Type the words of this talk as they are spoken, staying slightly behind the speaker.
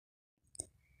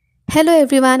Hello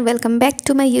everyone, welcome back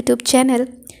to my YouTube channel.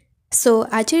 So,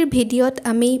 আজিৰ ভিডিঅ'ত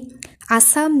আমি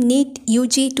Assam NEET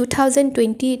UG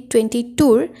 2020-22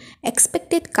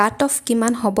 expected cutoff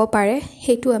কিমান হ'ব পাৰে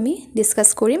হেতু আমি ডিসকাস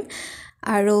কৰিম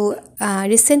আৰু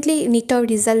ৰিসেন্টলি NEETৰ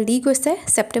ৰিজাল্ট দি গৈছে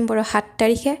সেপ্টেম্বৰৰ 7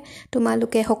 তাৰিখে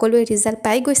তোমালোকে সকলোৱে ৰিজাল্ট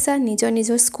পাই গৈছা নিজৰ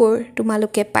স্কোৰ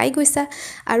তোমালোকে পাই গৈছা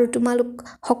আৰু তোমালোক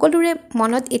সকলোৰে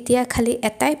মনত এতিয়া খালি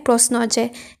এটাই প্ৰশ্ন যে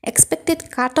expected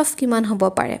cutoff কিমান হ'ব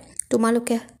পাৰে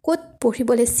তোমালোকে কোত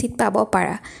পঢ়িবলৈ সিট পাব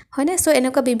পাৰা হয়নে সো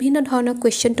এনেকুৱা বিভিন্ন ধৰণৰ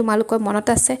কোৱেশ্চন তোমালোকৰ মনত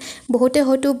আছে বহুতে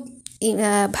হয়তো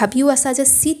ভাবিও আছা যে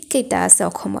সিট কেইটা আছে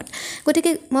অসমত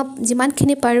গতিকে মই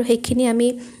যিমানখিনি পাৰো সেইখিনি আমি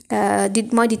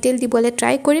মই ডিটেইল দিবলৈ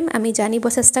ট্ৰাই কৰিম আমি জানিব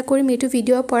চেষ্টা কৰিম এইটো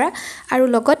ভিডিঅ'ৰ পৰা আৰু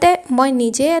লগতে মই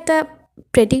নিজে এটা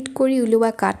প্ৰেডিক্ট কৰি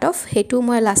উলিওৱা কাট অফ হেতু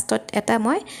মই লাষ্টত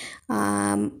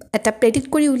এটা প্ৰেডিক্ট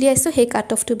কৰি উলিয়াইছো সেই কাট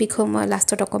অফটো বিষয় মই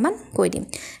লাষ্টত অকমান কৈ দিম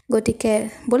গতিকে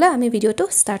বলা আমি ভিডিঅ'টো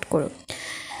ষ্টাৰ্ট কৰো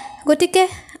গতিকে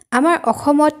আমাৰ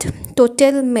অসমত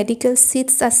টোটাল মেডিকেল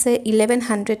সিটস আছে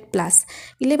 1100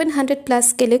 প্লাস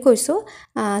কেলে কৈছো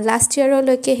লাষ্ট ইয়াৰৰ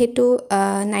লৈকে হেতু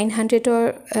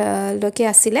 900 লৈকে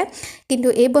আছিলে কিন্তু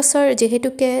এই বছৰ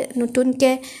যেহেতুকে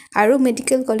নতুনকে আৰু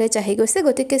মেডিকেল কলেজ আহি গৈছে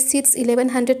গতিকে সিটস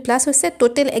 1100 প্লাস হৈছে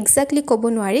টোটাল এক্সাক্টলি ক'ব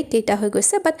নোৱাৰি কেইটা হৈ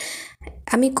গৈছে বাট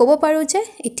আমি ক'ব পাৰো যে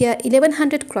এতিয়া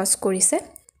 1100 ক্ৰস কৰিছে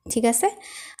ঠিক আছে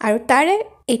আৰু তাৰে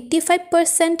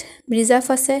 85% ৰিজাৰ্ভ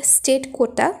আছে ষ্টেট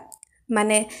কোটা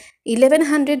মানে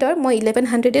 1100 or মই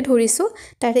 1100 ধৰিছো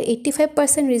তাৰে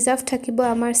 85% ৰিজাৰ্ভ থাকিব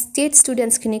আমাৰ ষ্টেট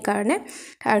ষ্টুডেন্টস খিনি কাৰণে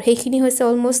আৰু হেখিনি হৈছে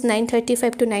অলমোষ্ট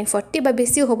 935 to 940 বা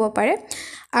বেছি হ'ব পাৰে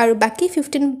আৰু বাকি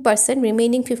 15%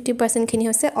 ৰিমেইনিং 50% খিনি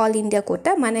হৈছে অল ইন্ডিয়া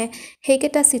কোটা মানে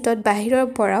হেকেটা সিটত বাহিৰৰ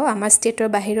পৰাও আমাৰ ষ্টেটৰ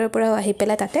বাহিৰৰ পৰাও আহি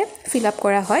পেলা তাতে ফিল আপ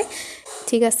কৰা হয়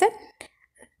ঠিক আছে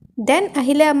দেন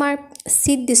আহিলে আমাৰ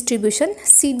সিট ডিস্ট্ৰিবিউশন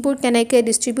সিটবোৰ কেনেকৈ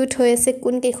ডিস্ট্ৰিবিউট হৈ আছে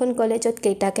কোন কেখন কলেজত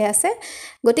কেইটাকে আছে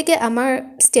গতিকে আমাৰ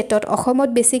ষ্টেটত অসমত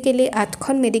বেসিক্যালি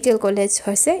 8খন মেডিকেল কলেজ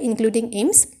হৈছে ইনক্লুডিং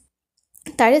এইমছ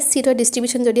তাৰে সিটৰ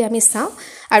ডিস্ট্ৰিবিউশন যদি আমি চাও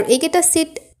আৰু এইকেটা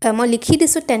সিট মই লিখি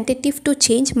দিছো টেন্টেটিভ টু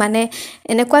চেঞ্জ মানে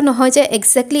এনেকুৱা নহয় যে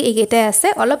এক্স্যাক্টলি এইকেটাই আছে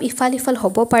অলপ ইফাল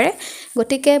হ'ব পাৰে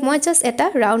গতিকে মই জাস্ট এটা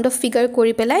ৰাউন্ড অফ ফিগাৰ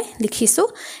কৰি পেলাই লিখিছো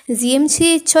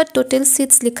জিএমচিএইচ ত টোটাল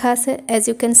সিটস লিখা আছে এজ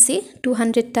ইউ ক্যান সি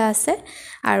 200 টা আছে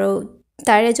আৰু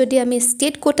তাৰে যদি আমি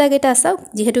ষ্টেট কোটা গেটা চাও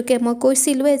যেহেতুকে মই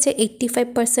কৈছিলুৱে যে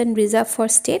 85% reserve for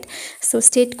state so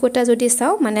state quota যদি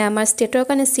চাও মানে আমাৰ ষ্টেটৰ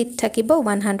কাৰণে সিট থাকিব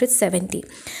 170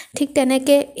 ঠিক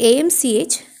তেনেকে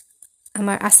এএমচিএইচ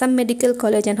আমাৰ Assam medical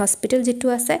college and hospital যেটো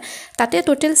আছে তাতে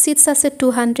টোটাল সিটস আছে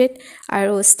 200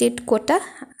 আৰু ষ্টেট কোটা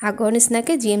আগৰ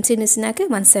নিচিনাকে জিএমচি নিচিনাকে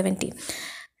 170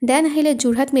 দেন আহিলে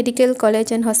Jorhat medical college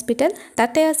and hospital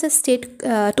তাতে আছে ষ্টেট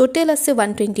টোটাল আছে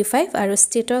 125 আৰু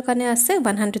ষ্টেটৰ কাৰণে আছে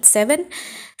 107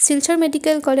 Silchar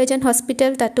medical college and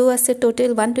hospital তাতো আছে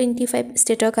টোটাল 125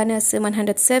 ষ্টেটৰ কাৰণে আছে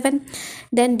 107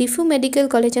 then Diphu medical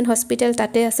college and hospital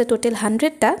তাতে আছে টোটাল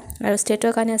 100 টা আৰু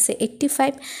ষ্টেটৰ কাৰণে আছে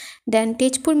 85 then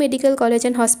Tezpur medical college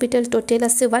and hospital total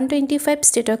আছে 125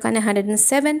 ষ্টেটৰ কাৰণে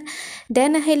 107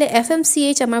 দেন আহিলে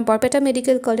এফএমচিএইচ আমাৰ Barpeta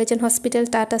medical college and hospital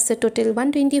তাত আছে টোটাল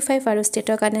 125 আৰু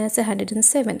ষ্টেটৰ কাৰণে আছে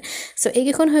 107 সো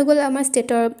এইকেখন হৈ গল আমাৰ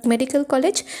ষ্টেটৰ মেডিকেল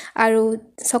কলেজ আৰু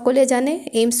সকলোৱে জানে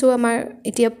এইমছও আমাৰ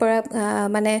এতিয়া পৰা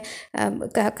মানে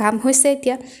কাম হৈছে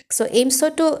এতিয়া সো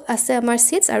এইমছটো আছে আমাৰ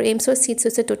সিটস আৰু এইমছৰ সিটস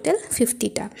হৈছে টোটাল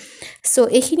 50 টা সো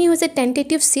এইখিনি হৈছে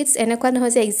টেন্টেটিভ সিটস এনেকুৱা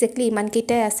নহয় যে এক্স্যাক্টলি ইমান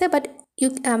কেইটাই আছে বাট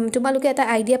তোমালোকে এটা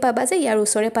আইডিয়া পাবা যে ইয়াৰ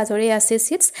ওচৰে পাজৰে আছে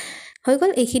সিটস হৈ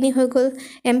গল এইখিনি হৈ গল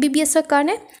এমবিবিএছৰ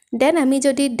কাৰণে দেন আমি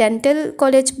যদি ডেন্টাল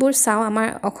কলেজবোৰ চাও আমাৰ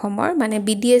অসমৰ মানে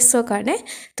বিডিএছৰ কাৰণে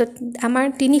তো আমাৰ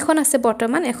তিনিখন আছে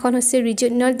বৰ্তমান এখন হৈছে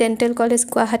ৰিজিয়নাল ডেন্টাল কলেজ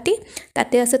গুৱাহাটী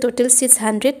তাতে আছে টোটাল সিটস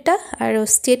 100 টা আৰু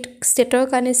ষ্টেটৰ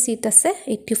কাৰণে সিট আছে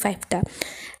 85 টা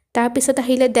তাৰ পিছত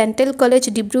আহিলে ডেন্টাল কলেজ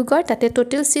ডিব্ৰুগড় তাতে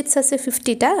টোটাল সিটস আছে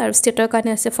 50 টা আৰু ষ্টেটৰ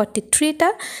কাৰণে আছে 43 টা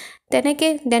তেনেকে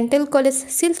ডেন্টাল কলেজ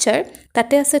শিলচৰ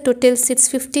তাতে আছে টোটাল সিটস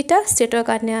 50 টা ষ্টেটৰ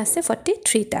কাৰণে আছে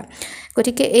 43 টা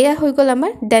গতিকে এয়া হৈ গল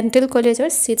আমাৰ ডেন্টাল কলেজৰ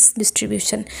সিটস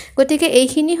ডিস্ট্ৰিবিউশন গতিকে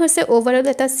এইখিনি হৈছে ওভাৰঅল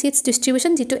এটা সিটস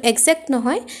ডিস্ট্ৰিবিউশন যেটো এক্সাক্ট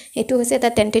নহয় এটো হৈছে এটা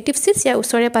টেন্টেটিভ সিটস ইয়াৰ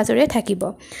ওচৰে পাজৰে থাকিব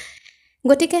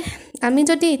গতিকে আমি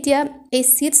যদি এতিয়া এই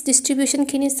সিটস ডিস্ট্ৰিবিউশন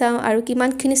খিনি চাও আৰু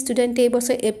কিমানখিনি ষ্টুডেন্ট এই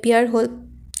বছৰ এপিয়াৰ হল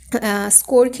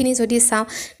স্কোৰ খিনি যদি চাও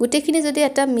গুটেখিনি যদি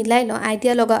এটা মিলাই ল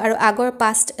আইডিয়া লগা আৰু আগৰ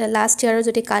লাষ্ট ইয়াৰৰ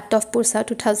যদি কাট অফ পুৰ চাও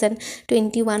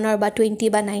 2021 অৰ বা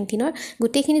 20 বা 19 অৰ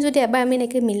গুটেখিনি যদি এবাৰ আমি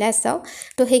নেকে মিলাই চাও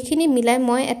তো হেখিনি মিলাই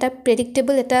মই এটা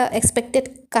প্ৰেডিক্টেবল এটা এক্সপেক্টেড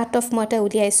কাট অফ মই এটা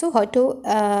উলিয়াইছোঁ হয়তো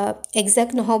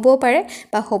এক্সাক্ট নহ'বও পাৰে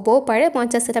বা হ'বও পাৰে মই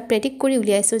জাষ্ট এটা প্ৰেডিক্ট কৰি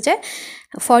উলিয়াইছোঁ যে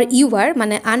ফৰ ইউআৰ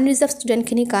মানে আনৰিজাৰ্ভ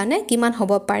ষ্টুডেণ্টখিনিৰ কাৰণে কিমান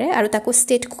হ'ব পাৰে আৰু তাকো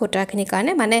ষ্টেট কোটাখিনিৰ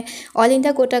কাৰণে মানে অল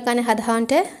ইণ্ডিয়া কোটাৰ কাৰণে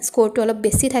সাধাৰণতে স্ক'ৰটো অলপ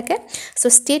বেছি থাকে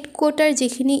চ' ষ্টেট কোটাৰ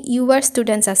যিখিনি ইউআৰ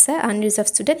ষ্টুডেণ্টছ আছে আনৰিজাৰ্ভ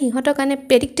ষ্টুডেণ্ট সিহঁতৰ কাৰণে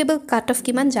প্ৰেডিক্টেবল কাট অফ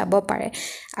কিমান যাব পাৰে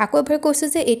আকৌ এবাৰ কৈছোঁ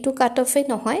যে এইটো কাট অফেই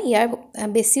নহয় ইয়াৰ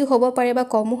বেছিও হ'ব পাৰে বা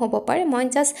কমো হ'ব পাৰে মই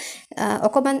জাষ্ট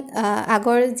অকণমান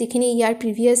আগৰ যিখিনি ইয়াৰ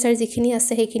প্ৰিভিয়াছ ইয়াৰ যিখিনি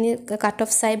আছে সেইখিনি কাট অফ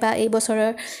চাই বা এই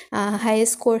বছৰৰ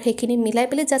হাইয়েষ্ট স্ক'ৰ সেইখিনি মিলাই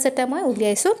পেলাই জাষ্ট এটা মই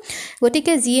উলিয়াইছোঁ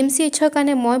গতিকে GMCHৰ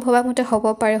কাৰণে মই ভবামতে হ'ব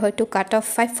পাৰে হয়তো কাট অফ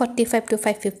 545 to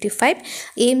 555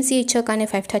 AMCHৰ কাৰণে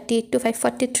 538 to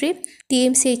 543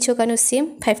 TMCHৰ কাৰণে চেম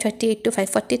 538 to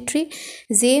 543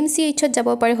 JMCHত যাব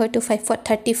পাৰে হয়তো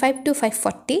 535 to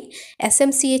 540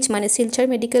 SMCH মানে শিলচৰ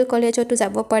মেডিকেল কলেজতো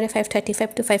যাব পাৰে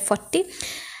 535 to 540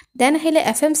 দেন আহিলে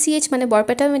FMCH মানে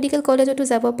বৰপেটা মেডিকেল কলেজতো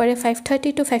যাব পাৰে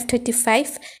 530 to 535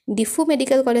 ডিফু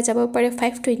মেডিকেল কলেজ যাব পাৰে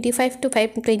 525 to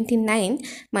 529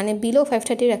 মানে বিলো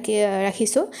 530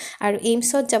 ৰাখিছোঁ আৰু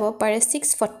এইমছত যাব পাৰে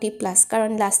 640 প্লাছ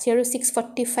কাৰণ লাষ্ট ইয়াৰো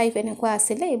 645 এনেকুৱা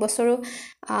আছিলে এই বছৰো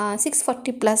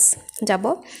 640 প্লাছ যাব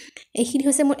এইখিনি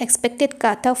হৈছে মোৰ expected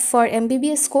cut of four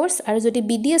MBBS course আৰু যদি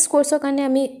BDS কোৰ্চৰ কাৰণে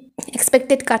আমি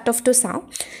এক্সপেক্টেড কাট অফটো চাওঁ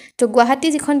তো গুৱাহাটী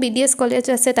যিখন BDS কলেজ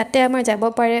আছে তাতে আমাৰ যাব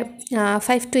পাৰে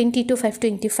 520 to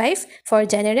 525 ফৰ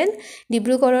জেনেৰেল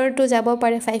ডিব্ৰুগড়ৰটো যাব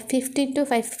পাৰে 515 to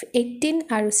 518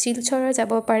 আৰু শিলচৰৰ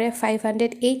যাব পাৰে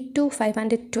 508 to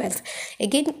 512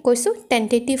 এগেইন কৈছোঁ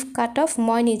টেণ্টেটিভ কাট অফ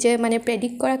মই নিজে মানে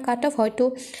প্ৰেডিক্ট কৰা কাট অফ হয়তো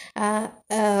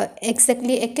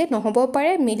এক্সেক্টলি একে নহ'বও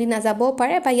পাৰে মিলি নাযাবও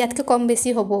পাৰে বা ইয়াতকৈ কম বেছি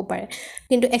হ'বও পাৰে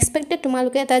কিন্তু এক্সপেক্টেড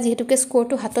তোমালোকে এটা যিহেতুকে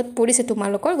স্ক'ৰটো হাতত পৰিছে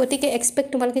তোমালোকৰ গতিকে এক্সপেক্ট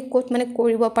তোমালোকে ক'ত মানে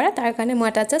কৰিব পাৰা তাৰ কাৰণে মই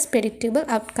এটা জাষ্ট প্ৰেডিক্টেবল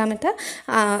আউটকাম এটা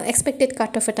এক্সপেক্টেড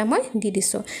কাট অফ এটা মই দি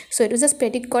দিছোঁ চ' এইটো জাষ্ট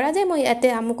প্ৰেডিক্ট কৰা যে মই ইয়াতে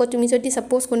আমুকত তুমি যদি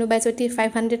ছাপ'জ কোনোবাই যদি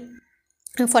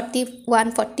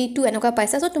 541 42 এনেকুৱা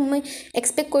পাইছা চ' তুমি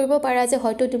এক্সপেক্ট কৰিব পাৰা যে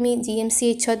হয়তো তুমি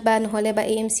GMCHত বা নহ'লে বা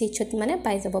AMCHত মানে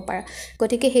পাই যাব পাৰা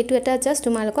গতিকে সেইটো এটা জাষ্ট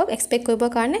তোমালোকক এক্সপেক্ট কৰিবৰ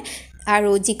কাৰণে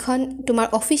আৰু যিখন তোমাৰ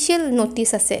অফিচিয়েল ন'টিছ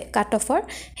আছে কাট অফৰ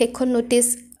সেইখন ন'টিছ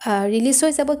ৰিলিজ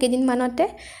হৈ যাব কেইদিনমানতে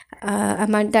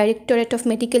আমাৰ ডাইৰেক্টৰেট অফ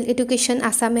মেডিকেল এডুকেশ্যন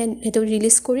আছামে সেইটো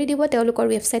ৰিলিজ কৰি দিব তেওঁলোকৰ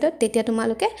ৱেবছাইটত তেতিয়া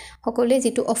তোমালোকে সকলোৱে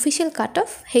যিটো অফিচিয়েল কাট অফ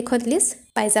সেইখন লিষ্ট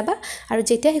পাই যাবা আৰু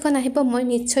যেতিয়া সেইখন আহিব মই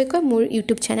নিশ্চয়কৈ মোৰ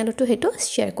ইউটিউব চেনেলতো সেইটো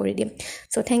শ্বেয়াৰ কৰি দিম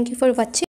চ' থেংক ইউ ফৰ ৱাচিং